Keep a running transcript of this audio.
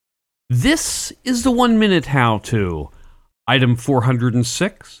This is the 1 minute how-to. Item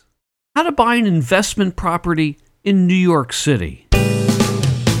 406, how to buy an investment property in New York City.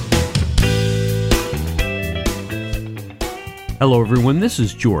 Hello everyone, this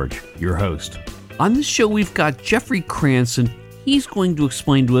is George, your host. On this show we've got Jeffrey Krantz, and he's going to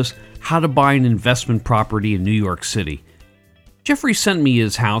explain to us how to buy an investment property in New York City. Jeffrey sent me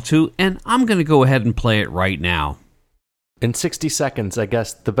his how-to, and I'm going to go ahead and play it right now. In 60 seconds, I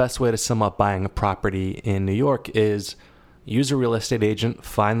guess the best way to sum up buying a property in New York is use a real estate agent,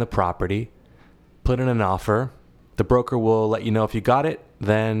 find the property, put in an offer. The broker will let you know if you got it.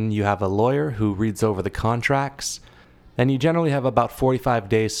 Then you have a lawyer who reads over the contracts. Then you generally have about 45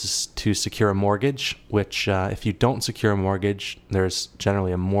 days to secure a mortgage, which if you don't secure a mortgage, there's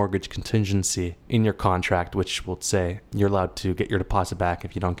generally a mortgage contingency in your contract, which will say you're allowed to get your deposit back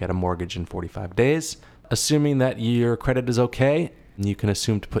if you don't get a mortgage in 45 days. Assuming that your credit is okay, you can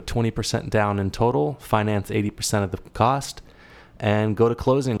assume to put 20% down in total, finance 80% of the cost, and go to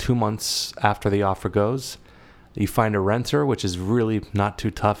closing 2 months after the offer goes. You find a renter, which is really not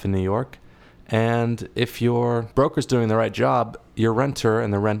too tough in New York. And if your broker's doing the right job, your renter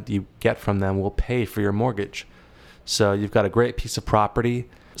and the rent you get from them will pay for your mortgage. So you've got a great piece of property,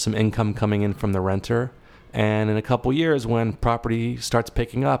 some income coming in from the renter, and in a couple years when property starts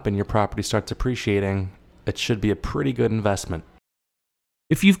picking up and your property starts appreciating, it should be a pretty good investment.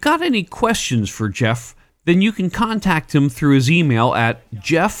 If you've got any questions for Jeff, then you can contact him through his email at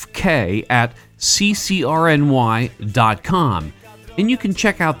jeffk@ccrny.com. And you can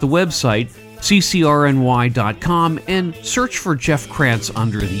check out the website, ccrny.com, and search for Jeff Krantz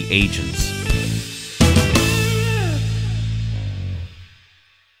under the agents.